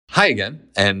Hi again,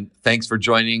 and thanks for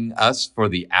joining us for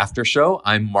the after show.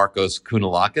 I'm Marcos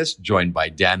Kounalakis, joined by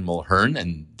Dan Mulhern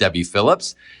and Debbie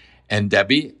Phillips. And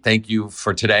Debbie, thank you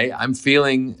for today. I'm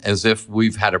feeling as if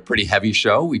we've had a pretty heavy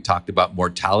show. We talked about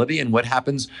mortality and what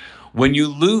happens when you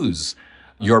lose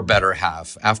your better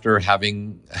half after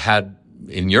having had,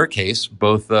 in your case,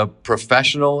 both a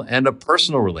professional and a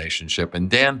personal relationship. And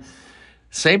Dan,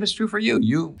 same is true for you.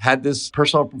 You had this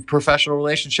personal professional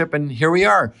relationship, and here we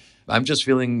are. I'm just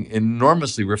feeling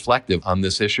enormously reflective on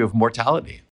this issue of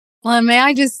mortality. Well, and may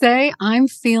I just say, I'm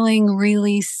feeling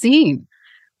really seen.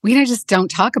 We just don't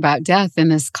talk about death in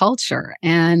this culture.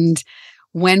 And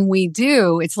when we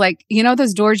do, it's like,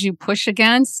 those doors you push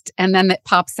against and then it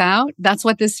pops out. That's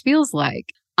what this feels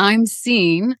like. I'm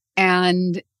seen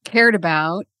and cared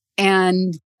about,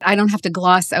 and I don't have to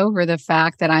gloss over the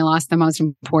fact that I lost the most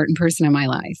important person in my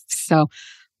life. So,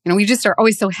 we just are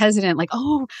always so hesitant, like,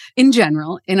 in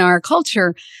general, in our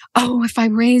culture, if I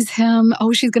raise him,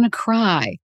 she's going to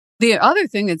cry. The other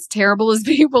thing that's terrible is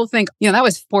people think, that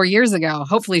was 4 years ago.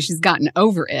 Hopefully she's gotten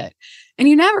over it. And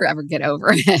you never, ever get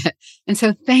over it. And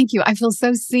so thank you. I feel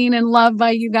so seen and loved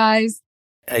by you guys.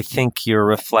 I think your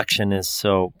reflection is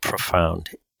so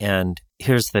profound. And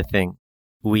here's the thing.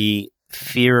 We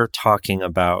fear talking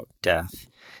about death,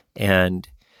 and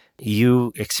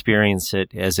you experience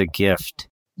it as a gift.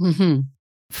 Mm-hmm.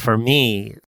 For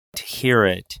me, to hear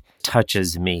it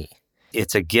touches me.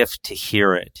 It's a gift to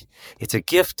hear it. It's a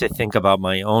gift to think about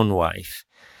my own wife.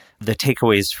 The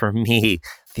takeaways for me,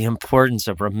 the importance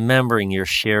of remembering your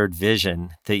shared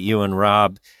vision that you and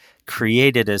Rob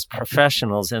created as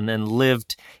professionals and then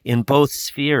lived in both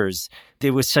spheres.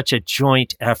 It was such a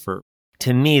joint effort.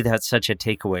 To me, that's such a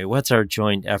takeaway. What's our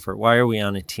joint effort? Why are we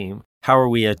on a team? How are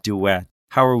we a duet?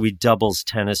 How are we doubles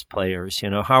tennis players?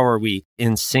 How are we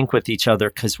in sync with each other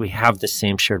because we have the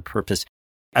same shared purpose?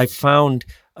 I found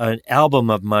an album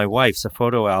of my wife's, a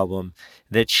photo album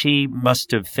that she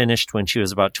must have finished when she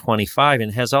was about 25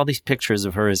 and has all these pictures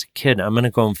of her as a kid. I'm going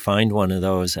to go and find one of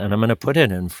those and I'm going to put it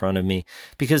in front of me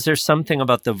because there's something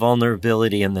about the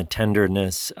vulnerability and the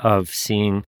tenderness of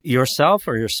seeing yourself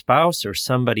or your spouse or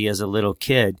somebody as a little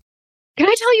kid. Can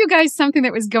I tell you guys something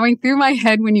that was going through my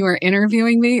head when you were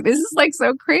interviewing me? This is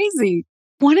so crazy.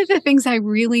 One of the things I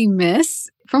really miss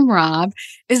from Rob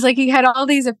is he had all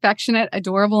these affectionate,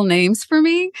 adorable names for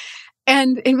me.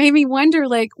 And it made me wonder,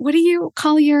 what do you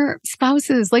call your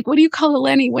spouses? What do you call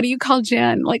Eleni? What do you call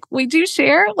Jen? We do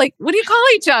share? What do you call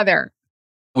each other?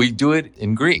 We do it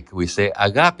in Greek. We say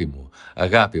agapimu,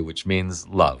 agapi, which means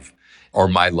love or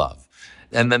my love.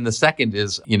 And then the second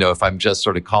is, if I'm just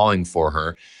sort of calling for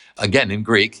her, again, in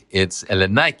Greek, it's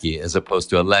Eleniki as opposed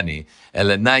to Eleni.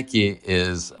 Eleniki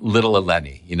is little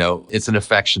Eleni. It's an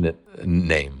affectionate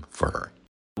name for her.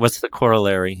 What's the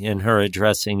corollary in her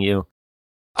addressing you?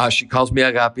 She calls me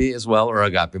Agapi as well, or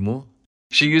Agapimu.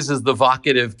 She uses the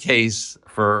vocative case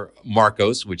for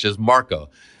Marcos, which is Marco.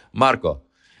 Marco.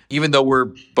 Even though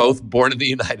we're both born in the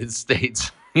United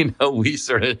States, we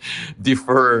sort of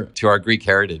defer to our Greek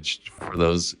heritage for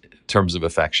those terms of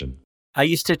affection. I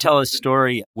used to tell a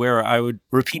story where I would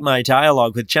repeat my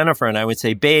dialogue with Jennifer and I would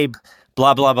say, babe,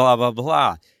 blah, blah, blah, blah,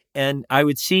 blah. And I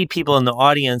would see people in the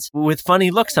audience with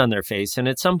funny looks on their face. And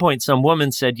at some point, some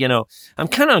woman said, I'm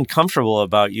kind of uncomfortable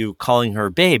about you calling her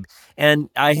babe. And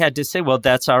I had to say, well,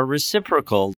 that's our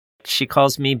reciprocal. She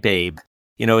calls me babe.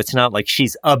 It's not like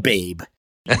she's a babe.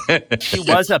 She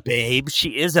was a babe.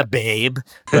 She is a babe.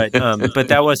 But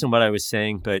that wasn't what I was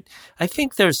saying. But I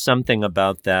think there's something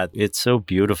about that. It's so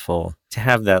beautiful to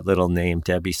have that little name,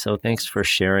 Debbie. So thanks for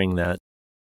sharing that.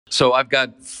 So I've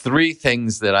got 3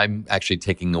 things that I'm actually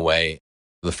taking away.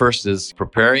 The first is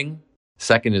preparing.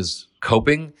 Second is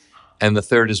coping. And the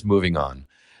third is moving on.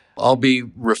 I'll be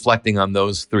reflecting on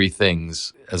those 3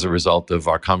 things as a result of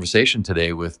our conversation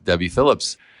today with Debbie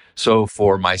Phillips. So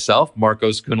for myself,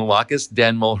 Marcos Kounalakis,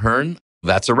 Dan Mulhern,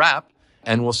 that's a wrap,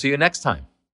 and we'll see you next time.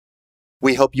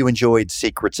 We hope you enjoyed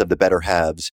Secrets of the Better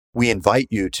Halves. We invite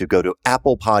you to go to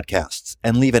Apple Podcasts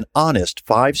and leave an honest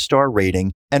 5-star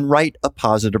rating and write a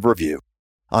positive review.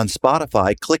 On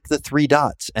Spotify, click the 3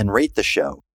 dots and rate the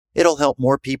show. It'll help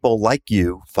more people like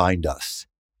you find us.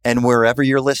 And wherever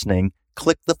you're listening,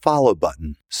 click the follow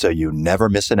button so you never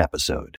miss an episode.